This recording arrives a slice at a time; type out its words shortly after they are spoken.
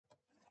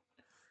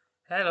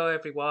Hello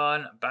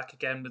everyone, back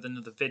again with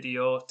another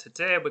video.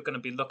 Today we're going to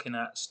be looking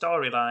at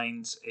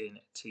storylines in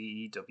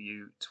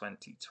TEW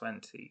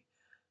 2020.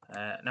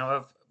 Now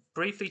I've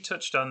briefly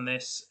touched on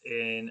this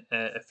in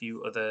a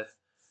few other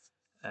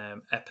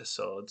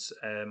episodes.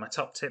 My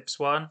top tips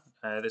one,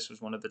 this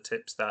was one of the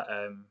tips that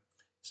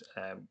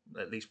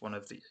at least one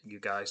of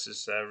you guys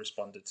has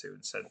responded to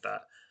and said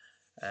that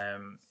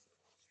um,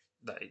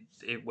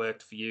 it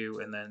worked for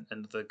you, and then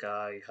another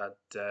guy had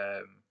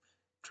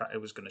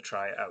was going to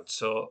try it out.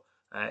 So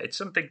it's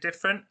something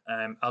different.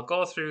 I'll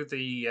go through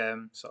the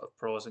sort of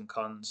pros and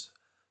cons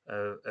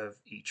of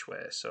each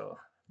way. So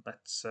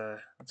let's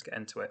get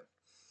into it.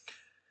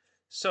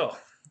 So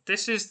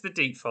this is the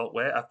default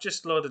way. I've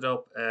just loaded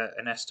up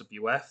an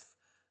SWF.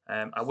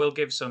 I will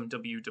give some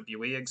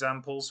WWE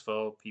examples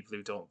for people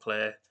who don't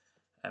play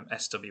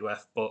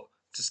SWF, but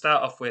to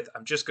start off with,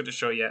 I'm just going to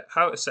show you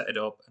how to set it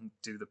up and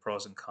do the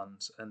pros and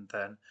cons, and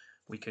then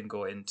we can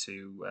go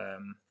into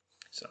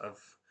sort of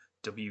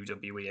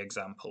WWE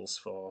examples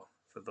for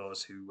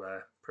those who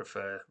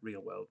prefer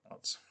real world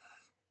mods.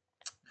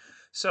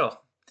 So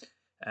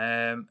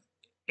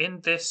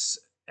in this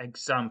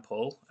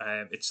example,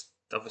 it's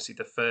obviously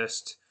the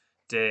first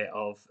day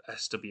of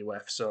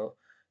SWF. So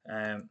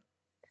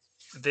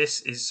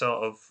this is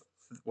sort of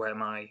where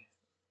my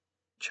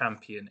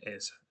champion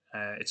is.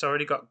 It's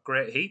already got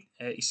great heat,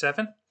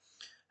 87.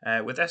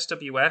 With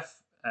SWF,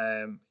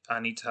 I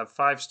need to have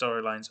 5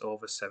 storylines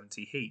over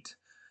 70 heat.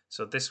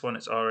 So this one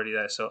is already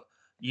there. So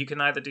you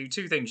can either do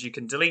two things. You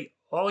can delete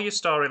all your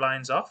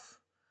storylines off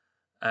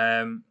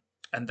and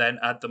then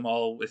add them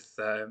all with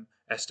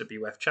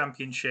SWF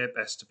Championship,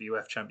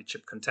 SWF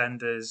Championship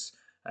Contenders,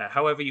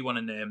 however you want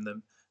to name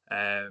them.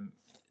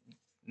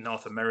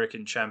 North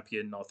American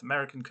Champion, North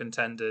American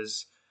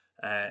Contenders,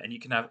 and you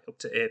can have up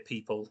to 8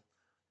 people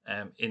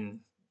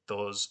in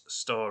those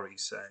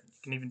stories.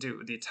 You can even do it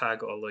with your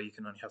tag, although you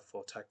can only have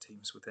 4 tag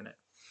teams within it.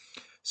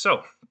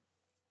 So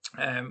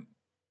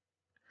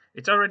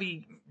it's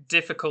already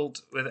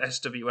difficult with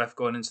SWF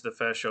going into the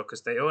first show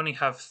because they only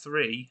have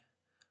 3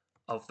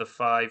 of the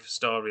 5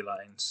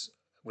 storylines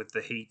with the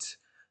heat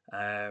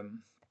at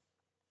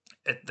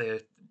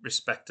the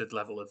respected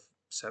level of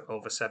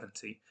over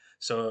 70.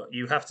 So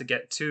you have to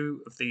get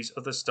 2 of these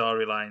other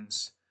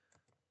storylines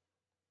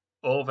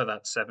over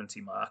that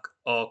 70 mark,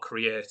 or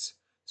create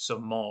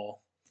some more,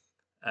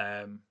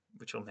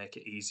 which will make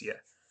it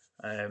easier.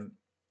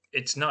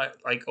 It's not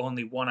like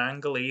only one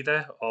angle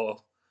either,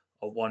 or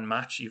one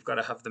match. You've got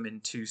to have them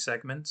in 2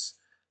 segments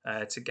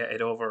to get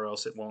it over, or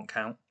else it won't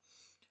count.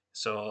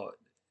 So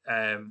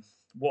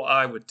what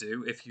I would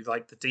do, if you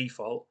like the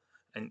default,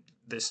 and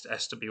this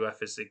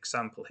SWF is the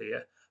example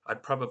here,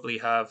 I'd probably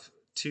have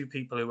 2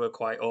 people who are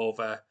quite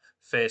over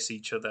face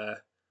each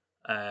other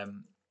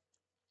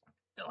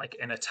like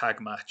in a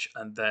tag match,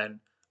 and then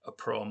a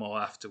promo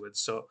afterwards.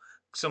 So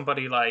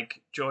somebody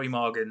like Joey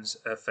Morgan's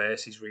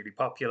face, he's really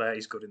popular,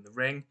 he's good in the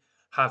ring.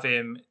 Have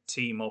him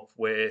team up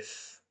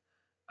with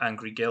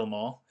Angry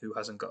Gilmore, who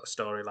hasn't got a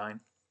storyline.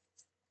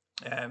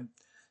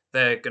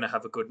 They're going to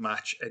have a good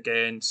match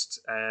against,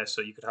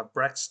 so you could have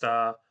Bret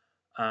Starr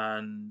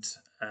and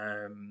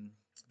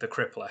the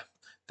Crippler.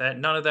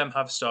 None of them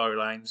have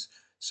storylines,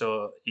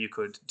 so you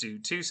could do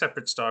 2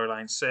 separate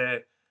storylines.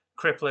 Say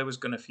Crippler was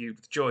going to feud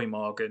with Joey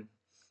Morgan,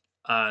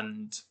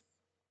 and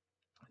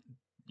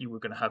you were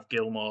going to have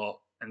Gilmore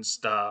and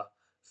Starr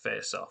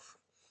face off.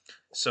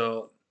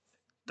 So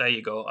there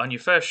you go. On your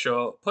first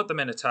show, put them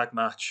in a tag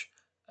match.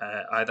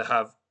 Either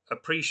have a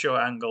pre-show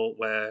angle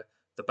where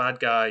the bad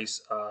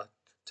guys are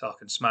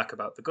talking smack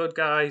about the good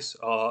guys,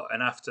 or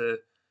and after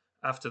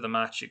the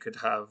match you could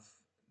have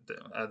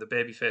the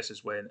baby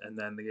faces win, and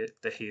then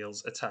the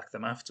heels attack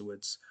them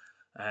afterwards.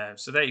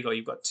 So there you go.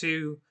 You've got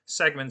 2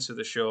 segments of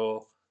the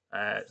show.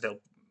 They'll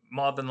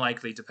more than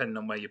likely, depending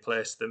on where you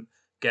place them,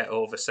 get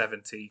over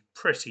 70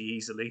 pretty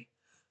easily.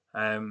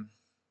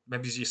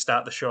 Maybe as you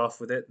start the show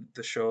off with it,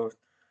 the show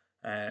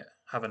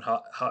having a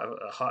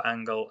hot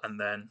angle, and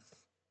then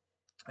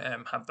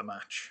have the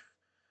match.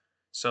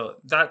 So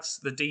that's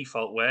the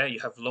default way. You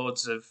have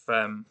loads of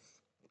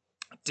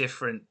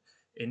different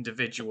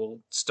individual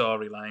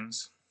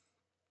storylines.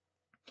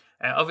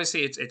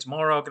 Obviously, it's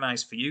more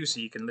organized for you, so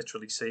you can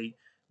literally see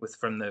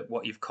from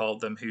what you've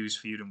called them who's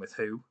feuding with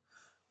who.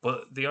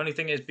 But the only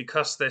thing is,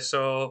 because they're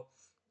so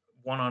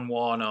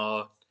one-on-one,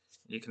 or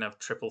you can have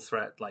triple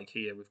threat, like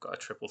here we've got a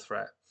triple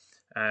threat.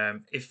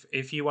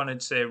 If you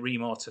wanted, say,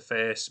 Remo to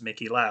face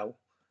Mickey Lau,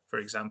 for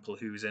example,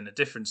 who's in a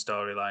different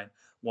storyline,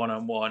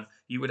 one-on-one,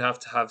 you would have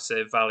to have,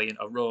 say, Valiant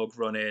or Rogue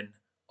run in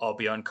or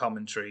be on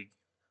commentary.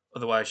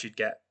 Otherwise, you'd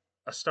get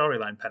a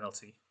storyline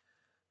penalty.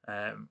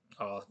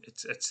 Or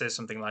it says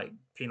something like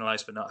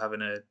penalised for not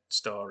having a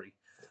story.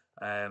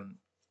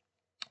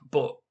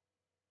 But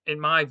in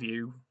my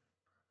view,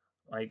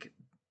 like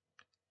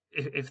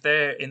if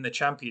they're in the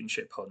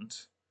championship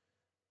hunt,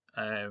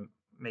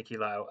 Mickey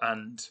Lau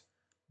and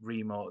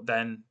Remo,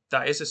 then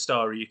that is a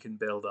story you can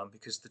build on,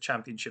 because the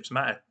championships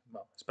matter,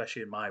 well,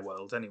 especially in my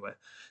world anyway.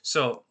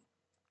 So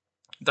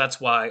that's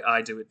why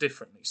I do it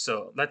differently.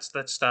 So let's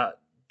start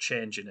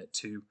changing it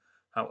to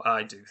how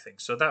I do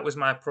things. So that was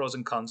my pros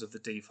and cons of the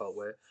default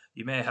way.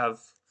 You may have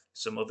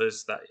some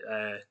others that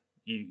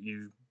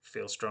you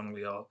feel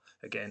strongly or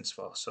against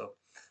for. So,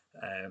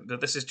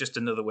 but this is just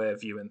another way of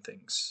viewing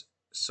things.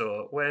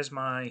 So where's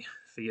my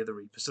Fear the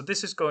Reaper? So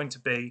this is going to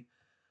be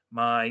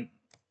my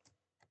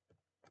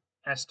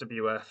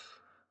SWF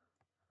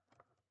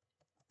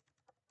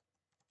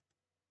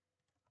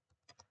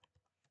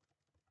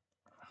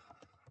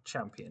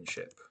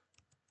Championship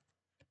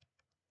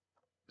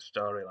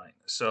storyline.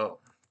 So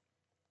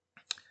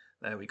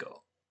there we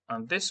go.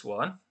 And this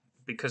one,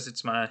 because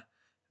it's my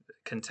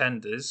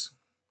contenders,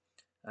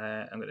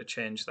 I'm going to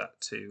change that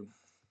to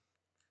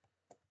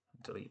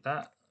delete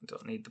that. I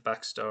don't need the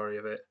backstory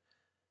of it.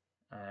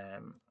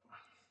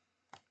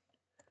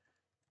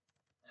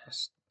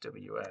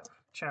 SWF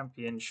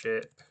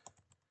Championship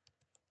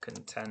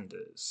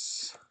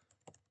contenders.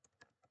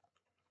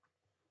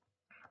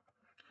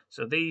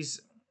 So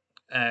these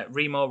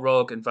Remo,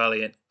 Rogue, and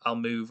Valiant, I'll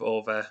move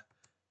over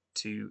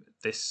to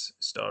this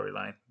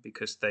storyline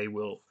because they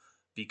will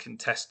be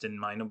contesting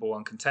my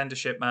 #1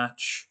 contendership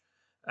match,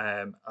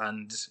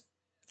 and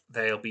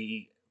they'll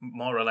be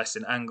more or less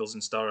in angles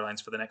and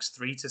storylines for the next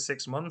 3 to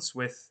 6 months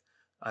with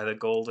either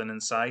Golden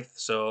and Scythe.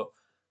 So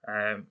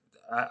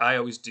I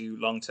always do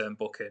long-term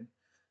booking.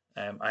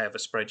 I have a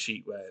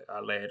spreadsheet where I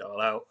lay it all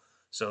out.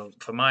 So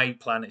for my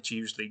plan, it's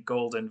usually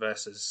Golden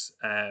versus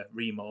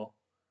Remo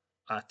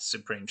at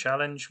Supreme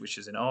Challenge, which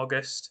is in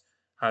August.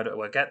 How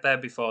do I get there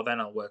before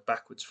then? I'll work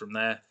backwards from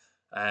there.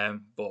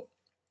 But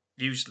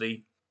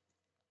usually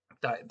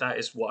that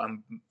is what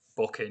I'm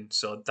booking.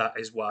 So that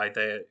is why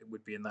they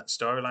would be in that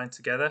storyline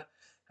together.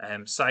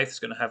 Scythe's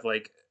going to have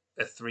like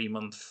a 3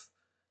 month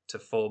to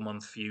 4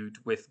 month feud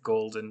with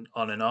Golden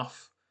on and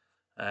off.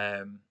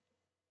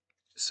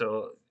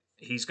 So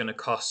he's going to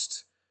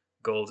cost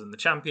Golden the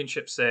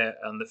championships there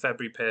and the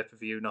February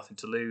pay-per-view, Nothing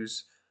to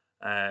Lose.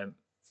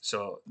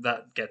 So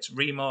that gets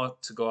Remo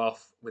to go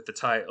off with the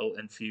title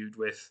and feud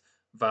with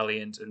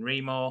Valiant and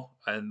Remo,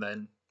 and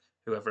then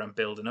whoever I'm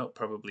building up,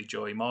 probably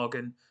Joey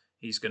Morgan,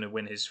 he's going to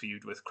win his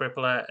feud with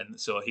Crippler,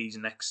 and so he's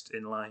next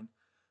in line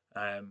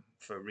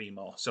for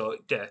Remo. So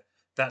yeah,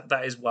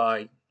 that is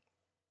why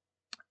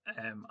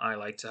I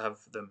like to have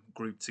them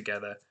grouped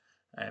together.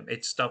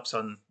 It stops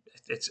on.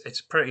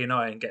 It's pretty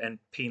annoying getting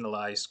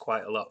penalised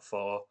quite a lot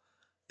for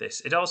this.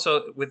 It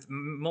also, with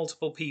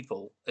multiple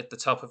people at the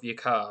top of your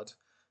card,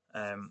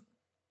 um,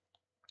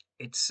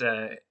 it's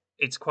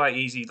quite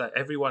easy. Like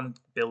everyone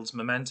builds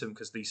momentum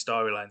because these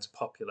storylines are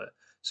popular,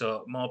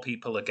 so more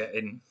people are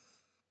getting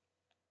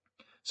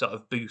sort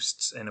of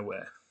boosts in a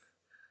way.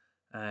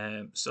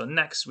 So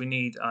next we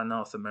need our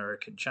North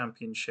American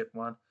Championship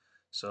one.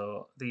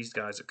 So these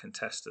guys are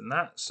contesting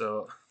that.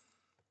 So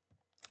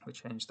we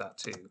change that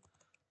to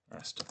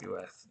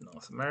SWF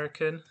North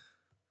American.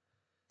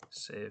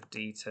 Save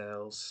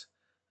details.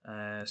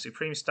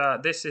 Supreme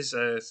Star. This is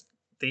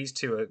these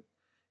two are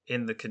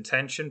in the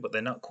contention, but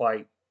they're not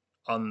quite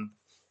on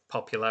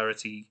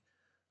popularity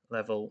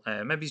level.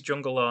 Maybe his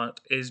Jungle Lord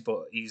is,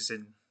 but he's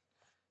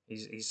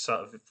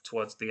sort of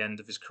towards the end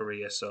of his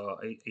career, so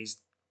he's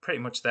pretty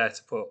much there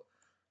to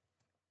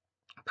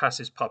pass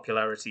his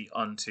popularity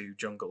onto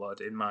Jungle Lord,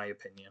 in my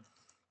opinion.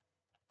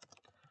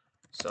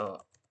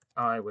 So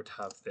I would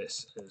have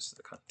this as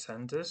the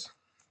contenders,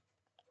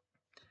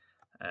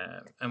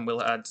 and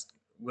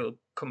we'll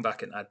come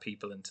back and add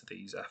people into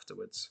these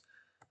afterwards.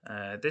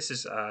 This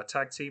is our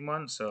tag team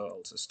one, so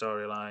alter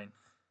storyline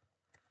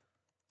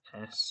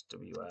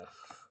SWF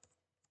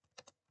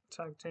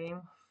tag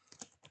team.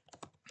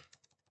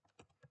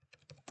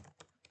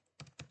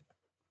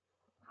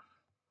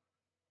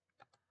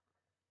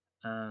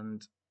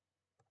 And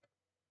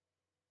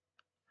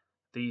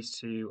these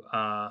two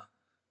are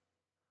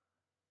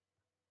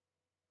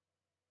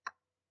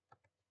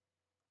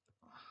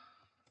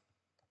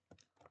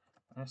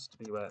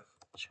SWF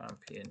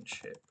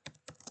Championship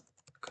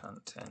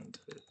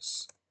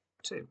contenders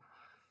 2.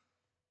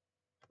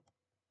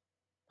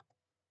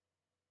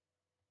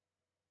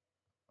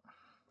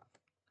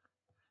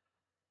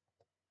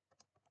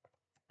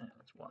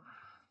 That's 1.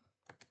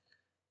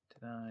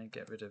 Did I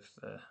get rid of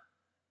the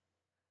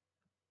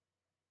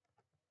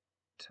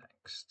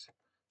text?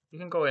 You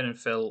can go in and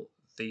fill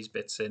these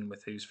bits in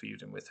with who's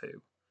feuding with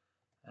who.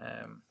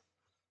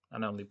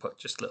 And only put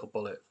just little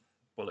bullet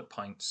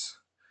points.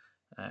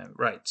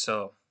 Right,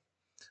 so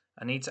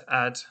I need to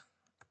add.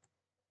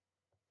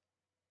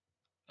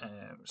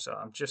 So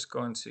I'm just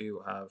going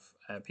to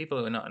have people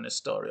who are not in a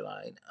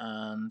storyline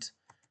and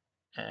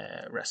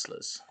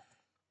wrestlers.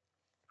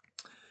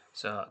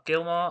 So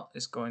Gilmore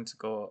is going to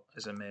go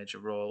as a major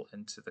role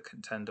into the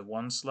Contender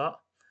 1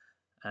 slot,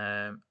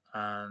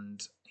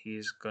 and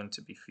he's going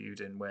to be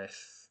feuding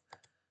with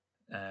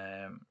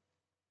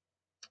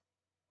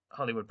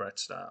Hollywood Brett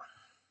Star.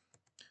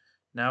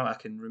 Now I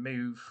can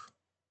remove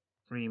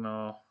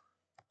Remo,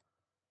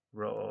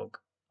 Rogue,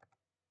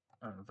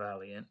 and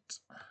Valiant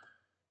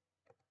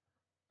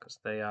because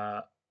they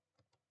are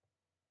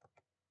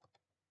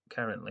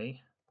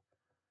currently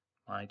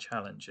my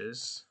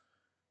challengers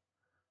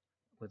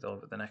with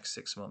over the next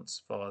 6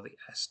 months for the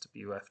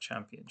SWF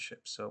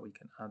Championship. So we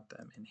can add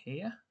them in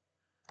here.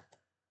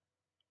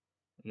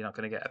 You're not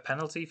going to get a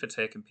penalty for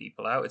taking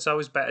people out. It's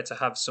always better to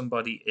have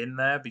somebody in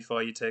there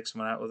before you take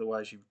someone out,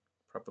 otherwise you're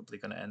probably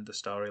going to end the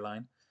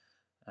storyline.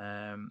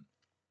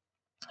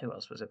 Who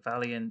else was it?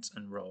 Valiant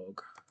and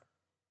Rogue.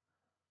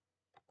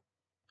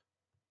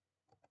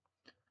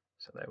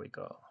 So there we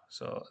go.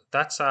 So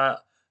that's our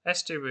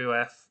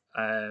SWF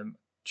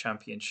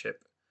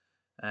Championship.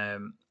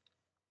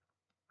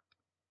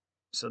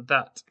 So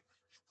that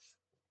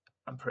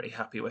I'm pretty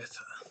happy with.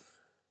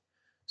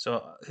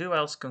 So who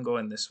else can go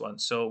in this one?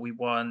 So we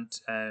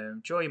want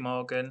Joey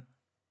Morgan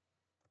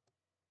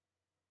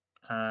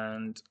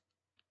and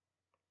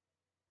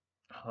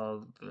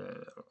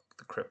the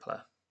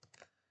Crippler.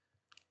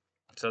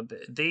 So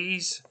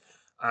these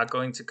are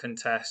going to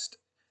contest.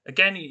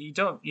 Again, you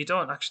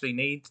don't actually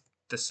need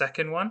the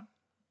second one.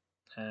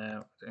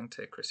 I'm going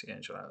to take Chrissy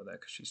Angel out of there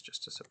because she's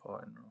just a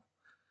supporting role.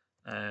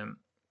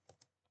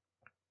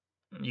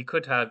 You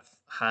could have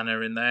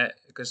Hannah in there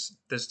because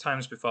there's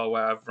times before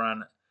where I've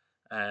ran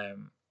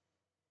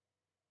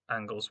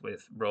angles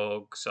with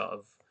Rogue sort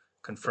of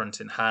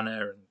confronting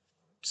Hannah and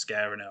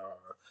scaring her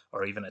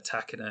or even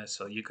attacking her.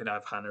 So you could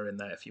have Hannah in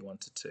there if you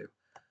wanted to.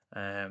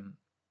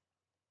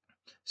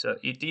 So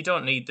you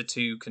don't need the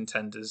 2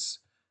 contenders.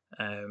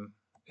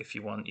 If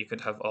you want, you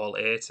could have all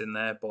 8 in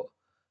there, but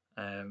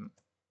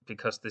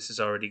because this has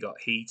already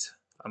got heat,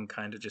 I'm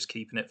kind of just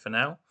keeping it for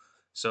now.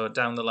 So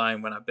down the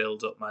line, when I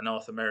build up my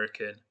North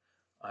American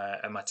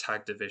and my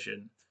tag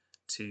division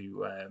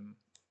to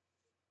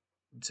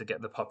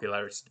get the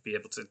popularity to be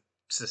able to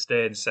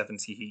sustain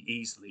 70 heat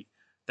easily,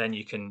 then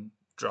you can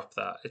drop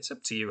that. It's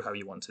up to you how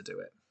you want to do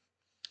it.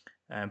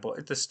 But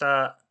at the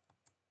start,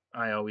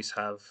 I always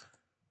have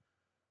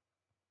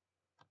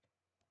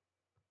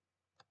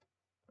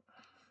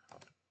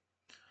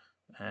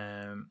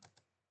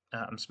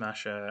Atom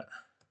Smasher,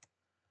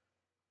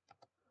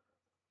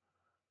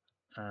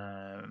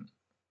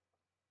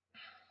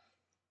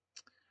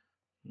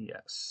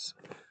 yes.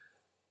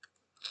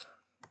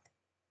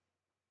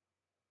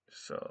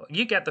 So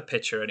you get the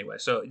picture anyway.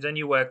 So then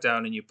you work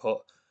down and you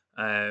put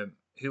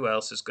who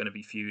else is going to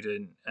be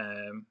feuding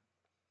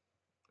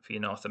for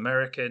your North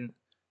American.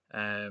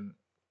 Who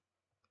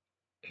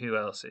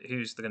else?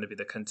 Who's going to be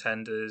the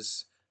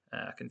contenders?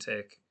 I can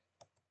take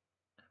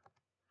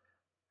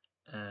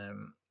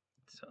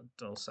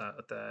Dulce out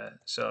of there.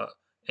 So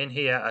in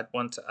here, I'd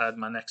want to add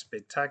my next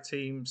big tag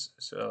teams.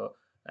 So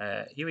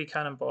Huey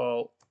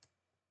Cannonball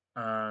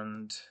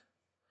and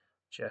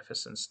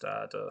Jefferson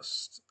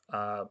Stardust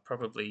are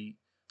probably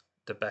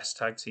the best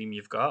tag team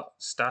you've got,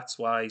 stats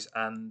wise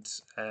and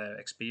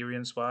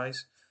experience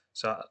wise.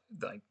 So,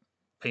 like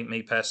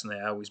me personally,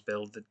 I always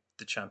build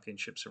the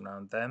championships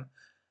around them.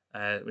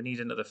 We need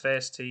another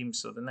face team,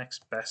 so the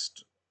next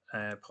best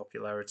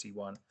popularity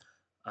one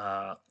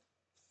are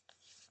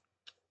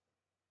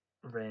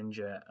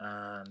Ranger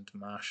and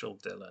Marshall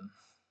Dillon.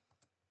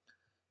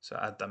 So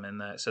add them in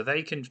there. So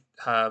they can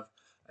have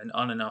an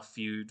on and off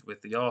feud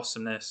with the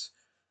Awesomeness,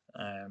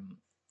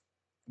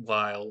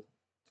 while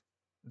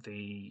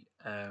the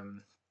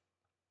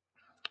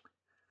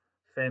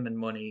Fame and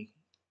Money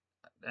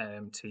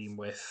team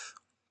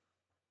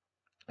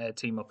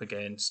up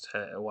against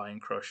Hawaiian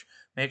Crush.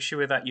 Make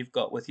sure that you've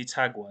got with your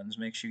tag ones.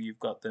 Make sure you've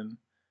got them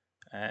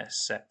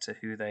set to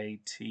who they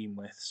team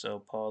with. So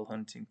Paul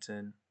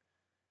Huntington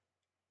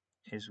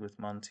is with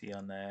Monty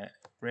on there.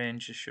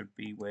 Ranger should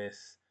be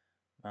with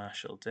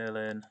Marshall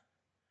Dillon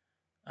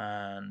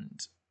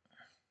and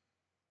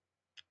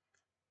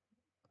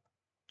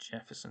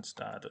Jefferson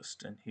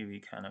Stardust and Huey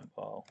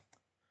Cannonball.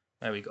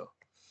 There we go.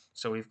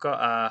 So we've got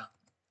our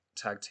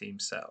tag team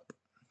set up.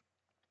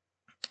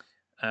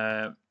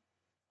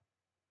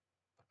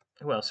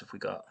 Who else have we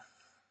got?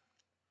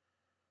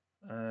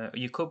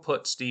 You could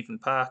put Stephen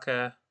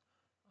Parker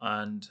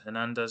and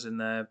Hernandez in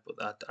there,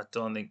 but I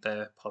don't think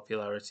their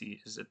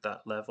popularity is at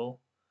that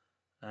level.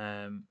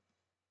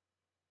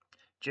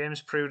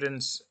 James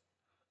Prudence,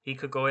 he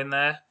could go in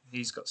there.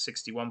 He's got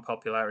 61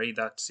 popularity.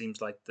 That seems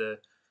like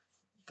the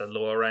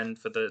lower end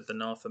for the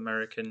North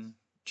American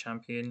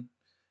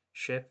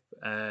Championship.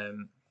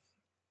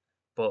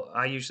 But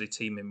I usually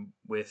team him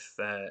with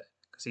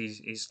because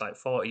he's like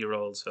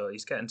 40-year-old, so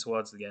he's getting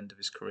towards the end of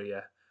his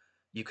career.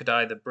 You could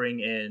either bring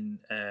in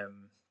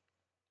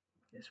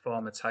his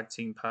former tag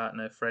team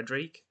partner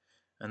Frederic,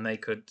 and they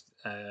could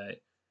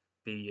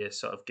be a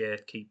sort of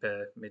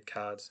gatekeeper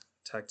mid-card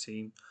tag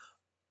team,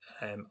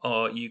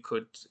 or you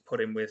could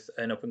put him with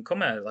an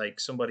up-and-comer,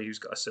 like somebody who's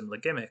got a similar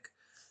gimmick,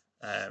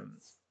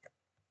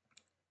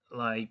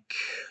 like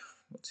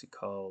what's he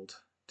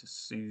called?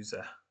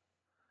 D'Souza.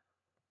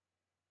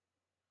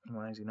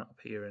 Why is he not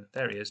appearing?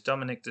 There he is,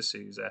 Dominic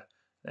D'Souza.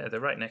 They're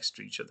right next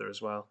to each other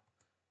as well.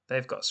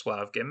 They've got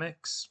suave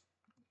gimmicks.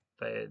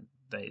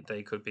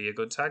 They could be a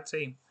good tag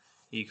team.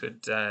 He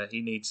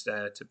needs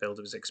to build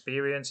his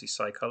experience, his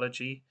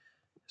psychology,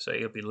 so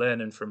he'll be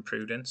learning from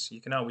Prudence.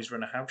 You can always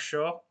run a house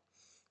show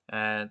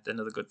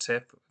Another good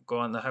tip: go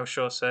on the house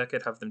show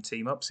circuit, have them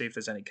team up, see if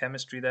there's any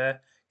chemistry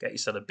there. Get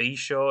yourself a B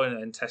show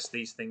and test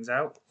these things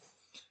out.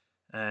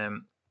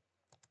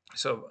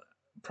 So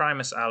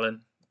Primus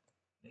Allen,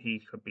 he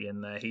could be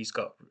in there. He's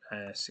got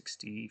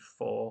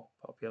 64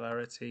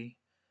 popularity.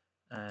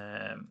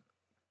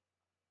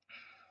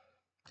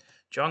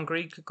 John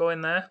Greig could go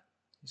in there.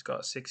 He's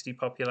got 60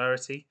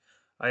 popularity.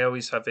 I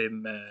always have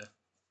him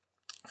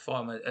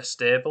form a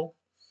stable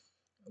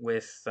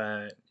with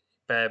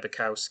Bear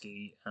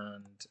Bukowski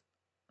and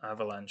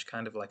Avalanche,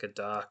 kind of like a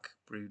dark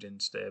brooding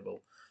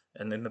stable.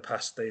 And in the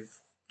past, they've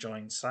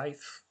joined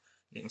Scythe.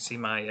 You can see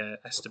my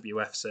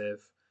SWF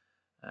save,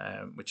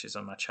 which is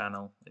on my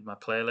channel in my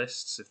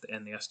playlists,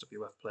 in the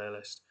SWF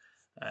playlist.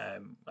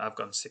 I've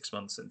gone 6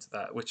 months into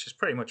that, which is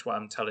pretty much what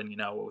I'm telling you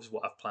now. Was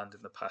what I've planned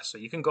in the past, so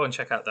you can go and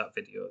check out that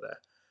video there.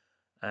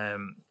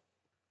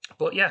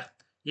 But yeah,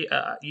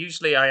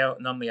 usually I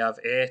normally have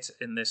 8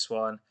 in this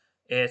one,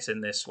 8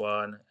 in this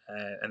one,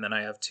 and then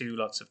I have 2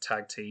 lots of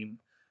tag team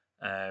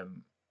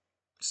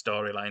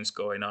storylines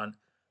going on.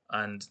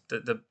 And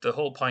the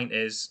whole point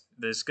is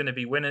there's going to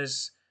be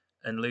winners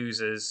and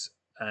losers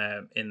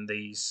in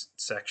these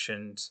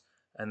sections,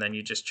 and then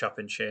you just chop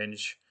and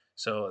change.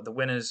 So the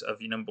winners of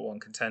your number 1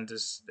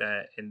 contenders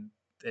in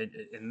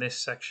this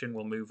section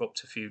will move up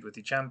to feud with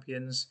the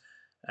champions.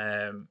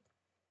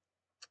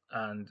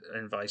 And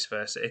vice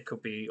versa. It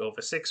could be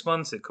over 6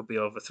 months, it could be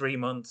over 3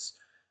 months.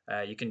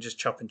 You can just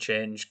chop and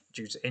change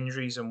due to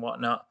injuries and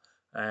whatnot.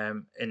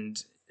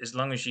 And as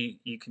long as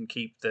you can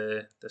keep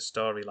the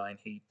storyline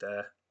heat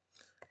there,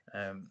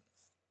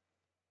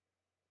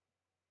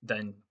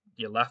 then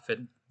you're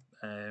laughing.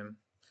 I've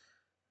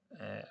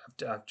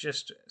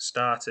just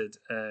started.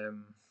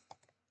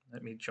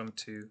 Let me jump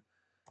to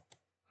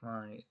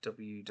my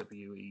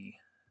WWE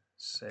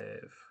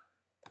save.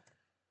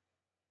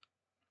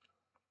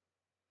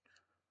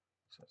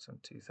 So it's in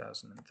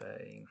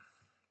 2013.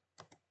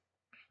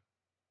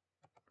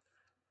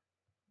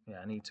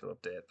 Yeah, I need to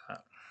update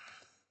that.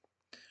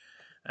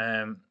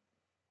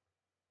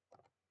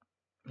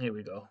 Here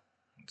we go.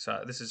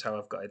 So this is how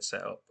I've got it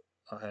set up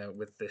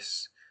with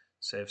this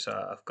save. So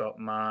I've got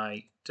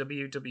my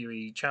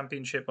WWE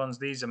Championship ones.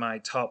 These are my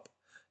top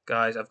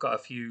guys. I've got a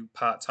few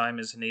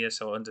part-timers in here.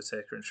 So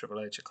Undertaker and Triple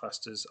H are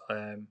classed as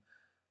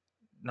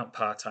not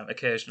part-time,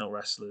 occasional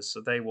wrestlers.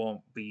 So they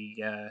won't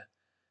be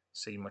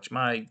seen much.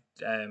 My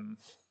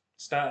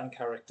starting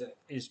character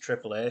is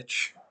Triple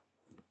H.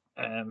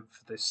 For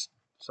this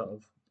sort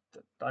of,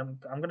 I'm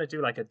going to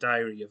do like a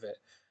diary of it.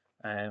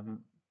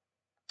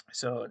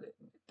 So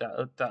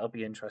that'll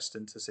be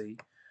interesting to see.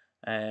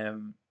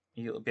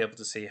 You'll be able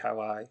to see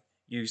how I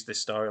use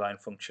this storyline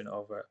function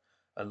over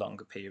a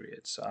longer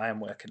period. So I am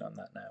working on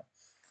that now.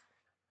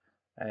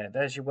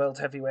 There's your World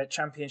Heavyweight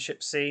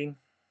Championship scene.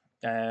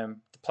 The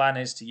plan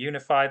is to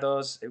unify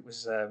those. It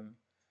was, I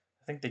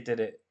think they did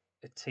it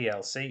at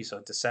TLC, so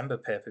December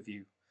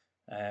pay-per-view.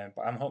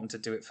 But I'm hoping to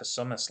do it for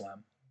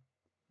SummerSlam.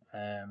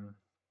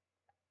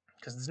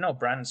 Because there's no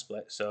brand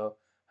split, so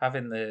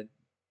having the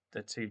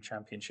 2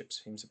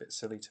 championships seems a bit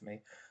silly to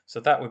me.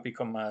 So that would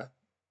become my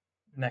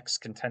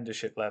next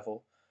contendership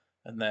level,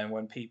 and then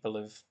when people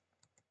have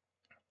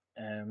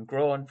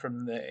grown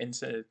from the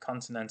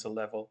intercontinental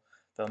level,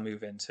 they'll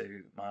move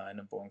into my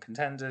number 1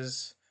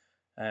 contenders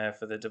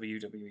for the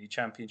WWE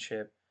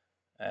Championship.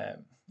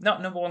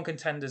 Not number 1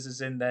 contenders as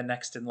in they're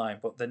next in line,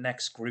 but the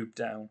next group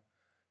down,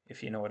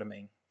 if you know what I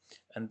mean.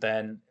 And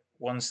then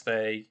once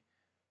they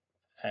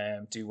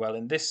do well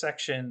in this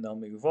section, they'll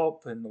move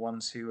up, and the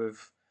ones who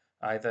have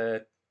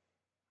either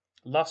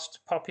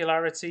lost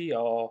popularity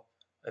or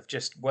have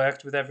just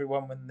worked with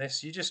everyone in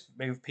this, you just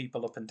move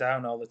people up and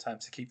down all the time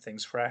to keep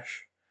things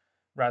fresh,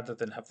 rather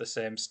than have the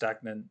same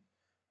stagnant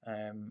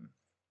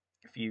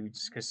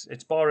feuds, because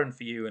it's boring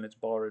for you and it's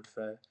boring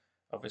for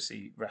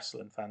obviously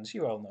wrestling fans.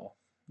 You all know,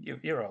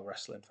 you're all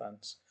wrestling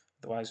fans.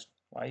 Otherwise,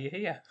 why are you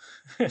here?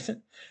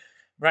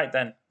 Right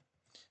then.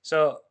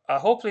 So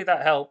hopefully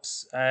that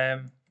helps.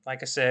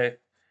 Like I say,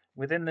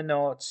 within the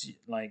notes,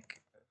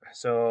 like,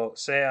 so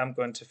say I'm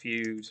going to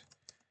feud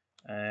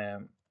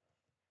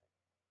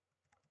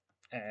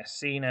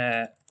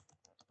Cena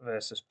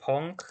versus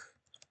Punk,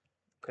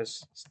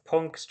 because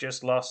Punk's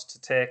just lost to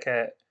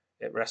Taker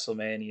at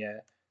WrestleMania.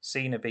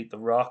 Cena beat The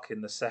Rock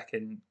in the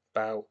second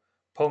bout.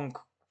 Punk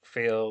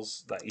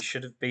feels that he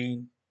should have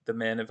been the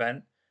main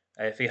event.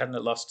 If he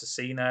hadn't lost to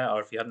Cena,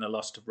 or if he hadn't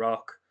lost to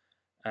Rock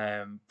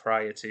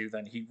prior to,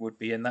 then he would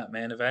be in that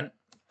main event.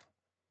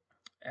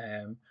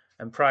 And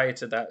prior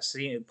to that,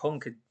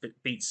 Punk had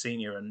beat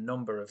Cena a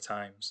number of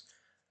times.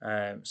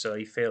 So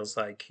he feels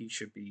like he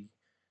should be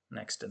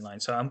next in line.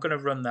 So I'm going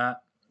to run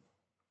that.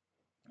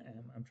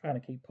 I'm trying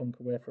to keep Punk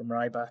away from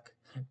Ryback.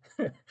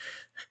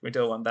 We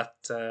don't want that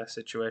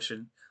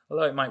situation.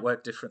 Although it might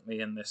work differently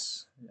in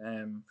this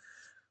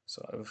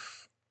sort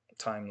of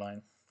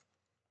timeline.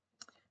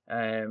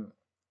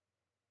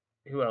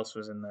 Who else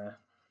was in there?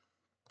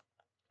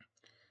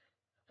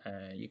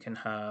 You can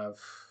have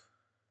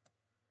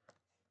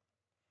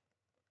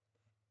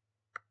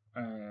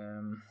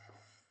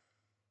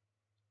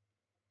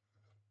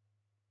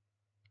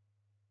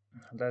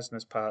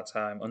Lesnar's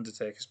part-time,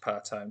 Undertaker's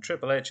part-time,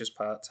 Triple H is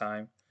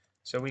part-time.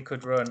 So we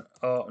could run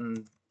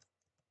Orton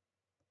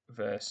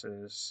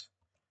versus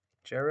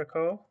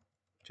Jericho.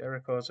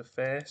 Jericho's a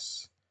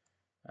face.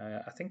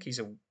 I think he's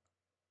a.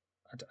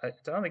 I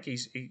don't think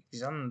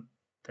he's on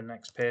the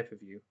next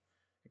pay-per-view.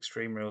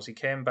 Extreme Rules. He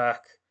came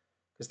back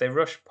because they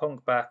rushed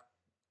Punk back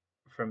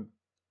from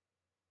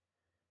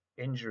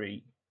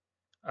injury,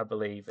 I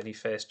believe, and he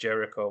faced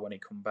Jericho when he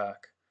come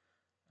back.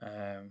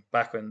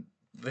 Back when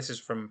this is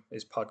from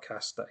his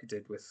podcast that he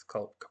did with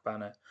Colt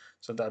Cabana.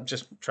 So I'm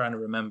just trying to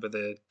remember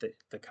the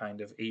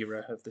kind of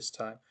era of this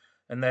time.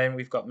 And then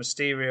we've got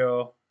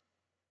Mysterio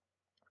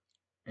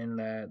in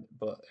there,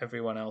 but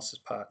everyone else is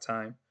part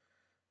time.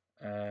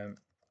 Um,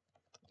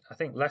 I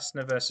think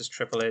Lesnar versus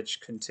Triple H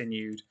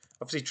continued.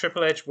 Obviously,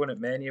 Triple H won at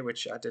Mania,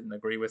 which I didn't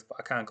agree with, but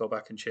I can't go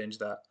back and change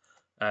that.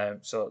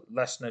 So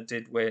Lesnar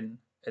did win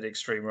at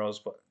Extreme Rules,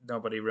 but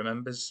nobody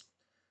remembers.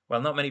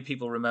 Well, not many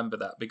people remember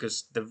that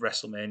because the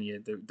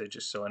WrestleMania, they're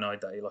just so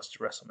annoyed that he lost to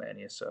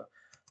WrestleMania. So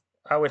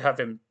I would have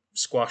him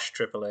squash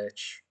Triple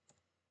H,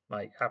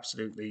 like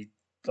absolutely,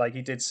 like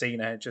he did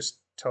Cena, just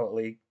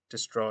totally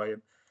destroy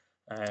him,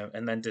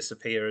 and then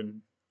disappear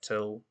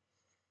until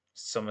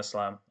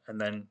SummerSlam, and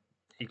then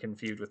he can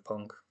feud with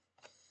Punk.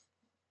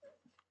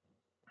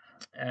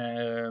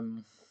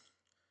 Um,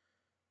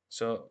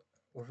 so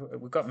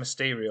we've got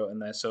Mysterio in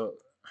there, so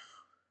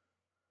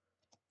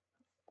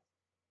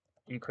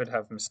you could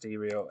have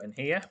Mysterio in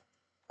here.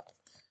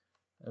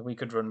 We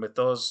could run with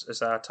those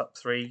as our top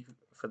three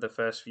for the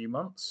first few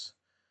months.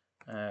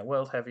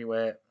 World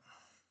Heavyweight.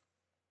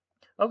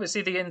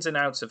 Obviously, the ins and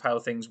outs of how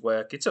things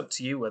work. It's up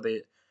to you whether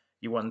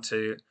you want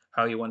to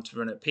how you want to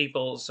run it.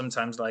 People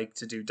sometimes like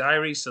to do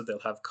diaries, so they'll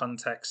have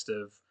context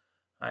of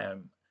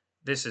um,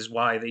 this is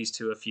why these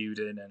two are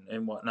feuding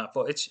and whatnot.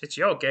 But it's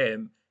your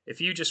game.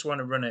 If you just want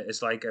to run it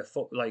as like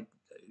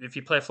if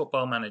you play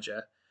Football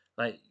Manager,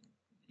 like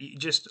you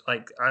just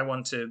like I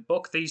want to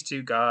book these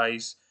two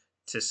guys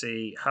to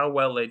see how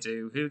well they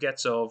do, who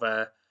gets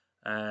over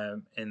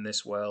in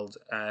this world.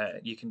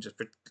 You can just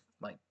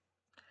like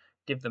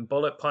give them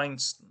bullet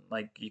points.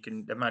 Like you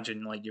can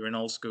imagine, like you're an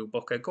old school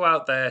booker. Go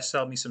out there,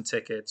 sell me some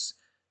tickets.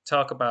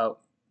 Talk about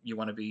you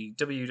want to be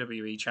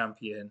WWE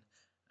champion.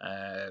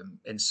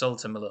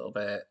 Insult him a little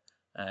bit.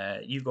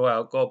 You go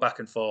out, go back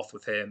and forth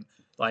with him.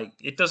 Like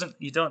it doesn't.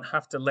 You don't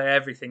have to lay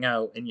everything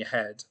out in your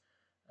head,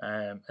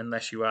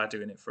 unless you are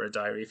doing it for a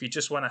diary. If you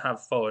just want to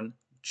have fun,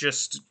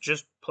 just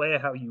play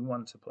how you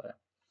want to play.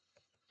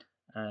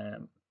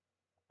 Um,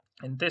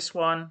 in this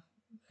one,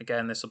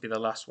 again, this will be the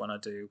last one I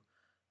do.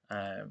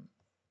 Um,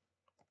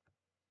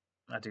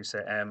 I do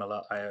say a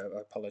lot. I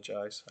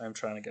apologize. I'm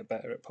trying to get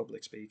better at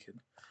public speaking.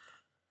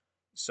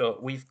 So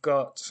we've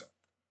got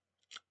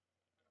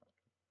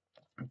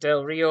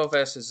Del Rio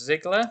versus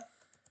Ziggler.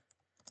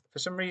 For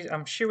some reason,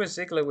 I'm sure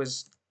Ziggler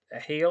was a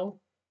heel,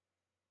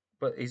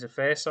 but he's a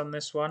face on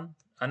this one.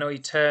 I know he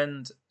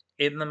turned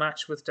in the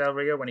match with Del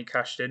Rio when he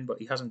cashed in, but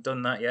he hasn't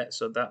done that yet.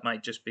 So that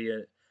might just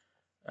be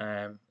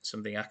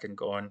something I can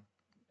go and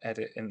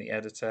edit in the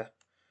editor.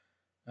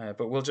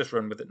 But we'll just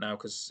run with it now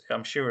because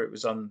I'm sure it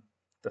was on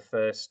the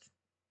first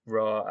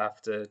Raw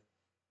after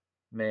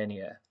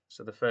Mania.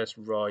 So the first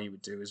Raw you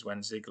would do is when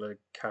Ziggler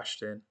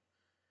cashed in.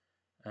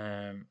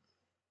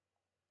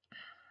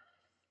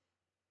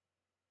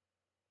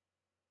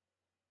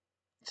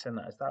 Saying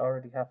that, has that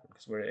already happened?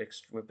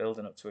 Because we're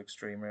building up to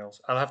Extreme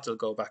Rules. I'll have to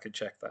go back and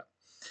check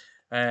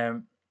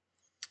that.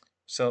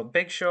 So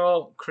Big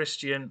Show,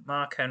 Christian,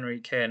 Mark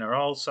Henry, Kane are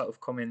all sort of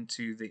coming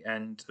to the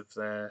end of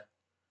their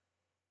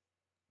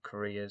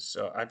careers.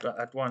 So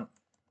I'd want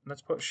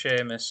let's put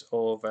Sheamus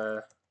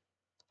over.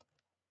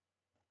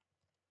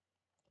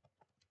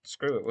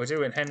 Screw it, we're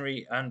doing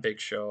Henry and Big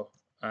Show.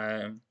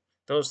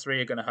 Those three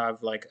are going to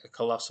have like a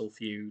colossal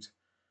feud,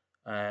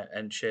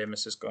 and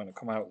Sheamus is going to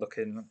come out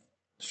looking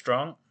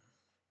strong.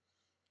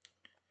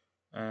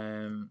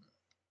 And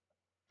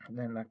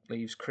then that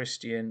leaves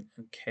Christian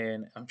and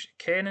Kane.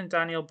 Kane and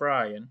Daniel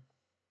Bryan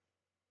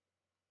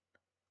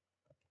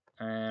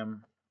are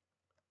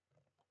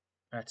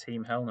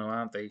Team Hell No,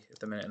 aren't they, at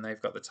the minute? And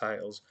they've got the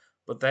titles.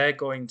 But they're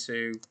going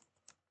to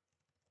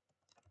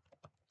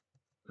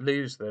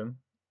lose them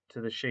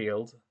to the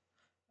Shield.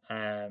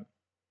 And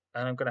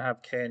I'm going to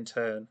have Kane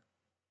turn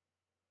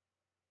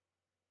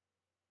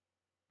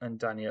and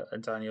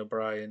Daniel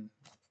Bryan.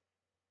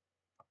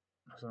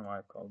 I don't know why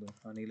I've called him.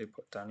 I nearly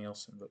put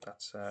Danielson, but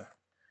that's a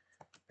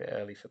bit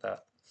early for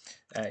that.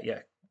 Yeah,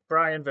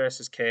 Bryan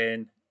versus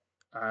Kane.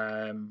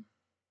 And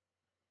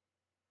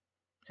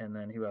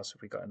then who else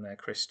have we got in there?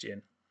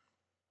 Christian.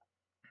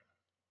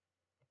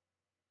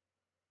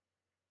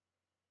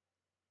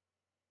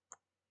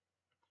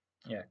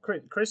 Yeah,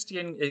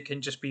 Christian. It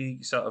can just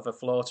be sort of a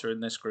floater in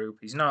this group.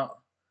 He's not.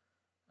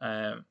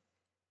 Um,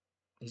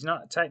 he's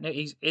not technically.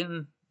 He's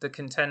in the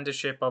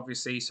contendership,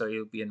 obviously, so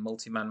he'll be in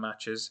multi-man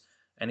matches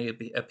and he'll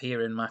be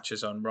appear in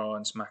matches on Raw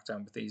and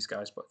SmackDown with these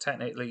guys. But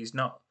technically, he's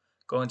not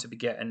going to be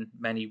getting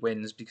many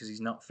wins because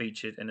he's not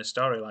featured in a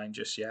storyline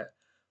just yet.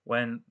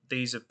 When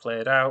these have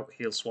played out,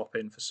 he'll swap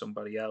in for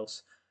somebody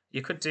else.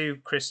 You could do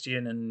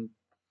Christian and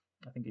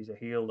I think he's a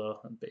heel though.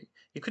 And Big.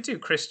 You could do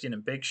Christian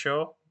and Big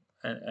Show,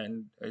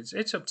 and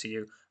it's up to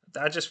you.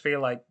 I just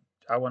feel like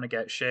I want to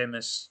get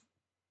Sheamus.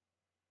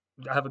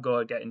 Have a go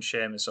at getting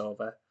Sheamus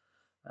over,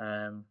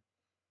 um,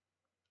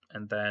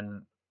 and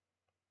then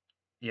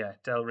yeah,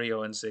 Del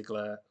Rio and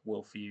Ziggler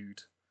will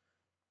feud.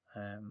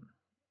 Um,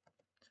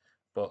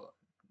 but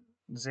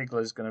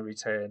Ziggler's going to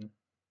retain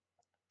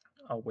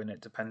or win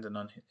it, depending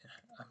on.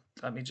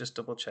 Let me just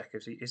double check.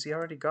 Is he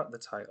already got the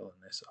title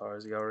in this, or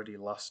has he already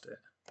lost it?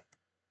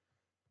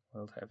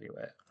 World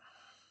Heavyweight.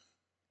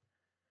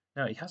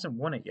 No, he hasn't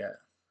won it yet.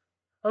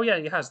 Oh yeah,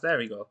 he has. There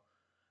we go.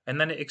 And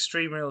then at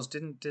Extreme Rules,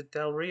 did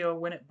Del Rio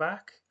win it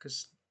back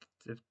because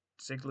of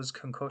Ziggler's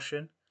concussion?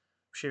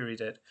 I'm sure he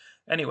did.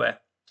 Anyway,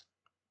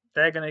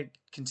 they're going to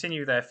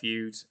continue their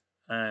feud.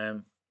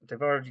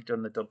 They've already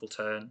done the double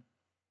turn,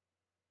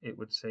 it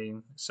would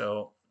seem.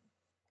 So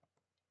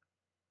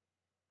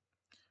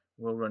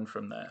we'll run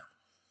from there.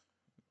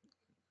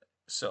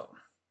 So,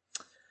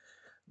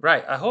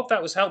 right, I hope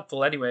that was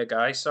helpful anyway,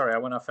 guys. Sorry, I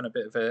went off on a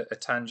bit of a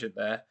tangent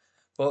there.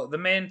 But the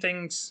main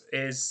things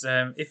is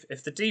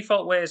if the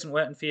default way isn't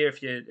working for you,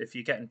 if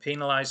you're getting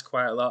penalised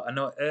quite a lot, I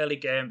know early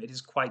game it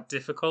is quite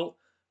difficult,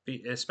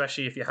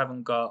 especially if you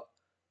haven't got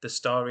the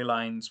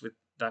storylines with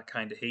that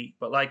kind of heat.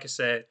 But like I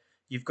said,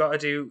 you've got to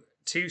do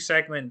 2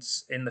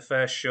 segments in the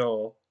first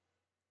show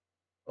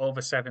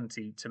over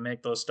 70 to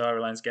make those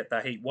storylines get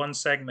that heat. One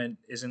segment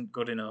isn't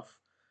good enough,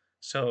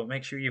 so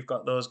make sure you've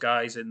got those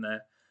guys in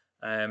there.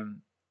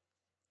 Um,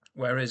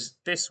 Whereas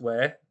this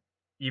way,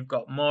 you've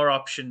got more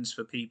options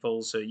for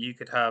people. So you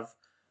could have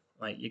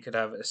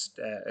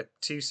a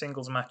 2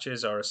 singles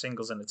matches or a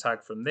singles and a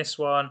tag from this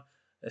one,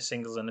 a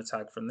singles and a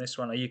tag from this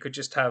one, or you could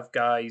just have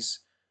guys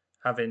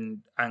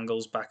having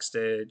angles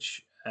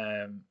backstage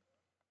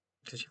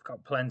because you've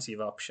got plenty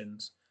of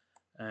options.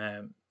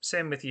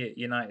 Same with your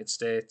United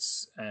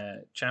States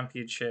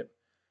Championship.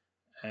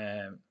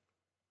 Um,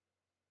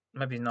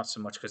 Maybe not so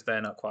much because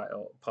they're not quite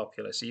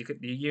popular. So you could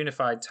the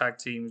unified tag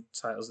team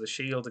titles, the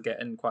Shield are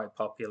getting quite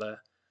popular.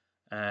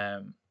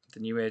 The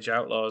New Age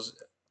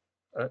Outlaws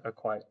are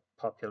quite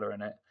popular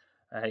in it.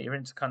 Your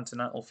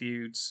intercontinental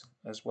feuds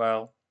as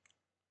well,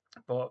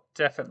 but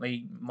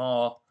definitely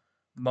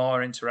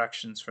more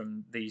interactions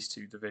from these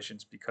 2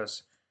 divisions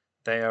because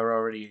they are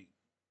already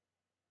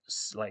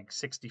like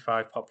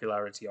 65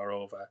 popularity or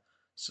over.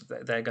 So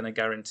they're going to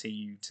guarantee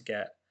you to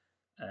get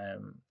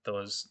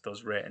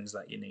those ratings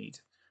that you need,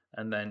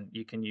 and then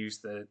you can use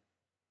them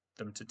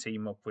to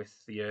team up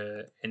with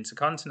the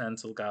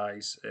intercontinental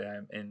guys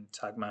in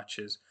tag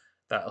matches.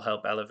 That'll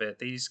help elevate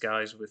these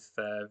guys with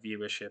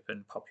viewership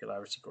and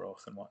popularity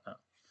growth and whatnot.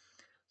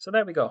 So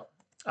there we go.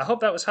 I hope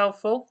that was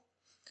helpful.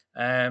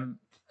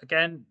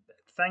 Again,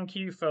 thank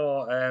you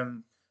for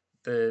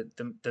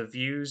the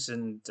views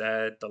and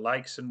the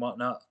likes and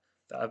whatnot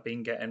that I've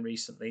been getting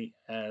recently.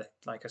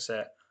 Like I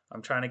said,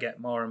 I'm trying to get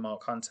more and more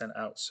content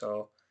out,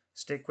 so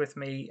stick with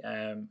me.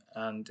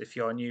 And if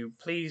you're new,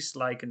 please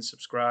like and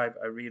subscribe.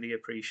 I really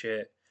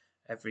appreciate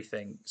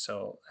everything.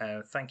 So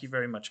thank you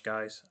very much,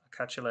 guys. I'll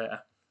catch you later.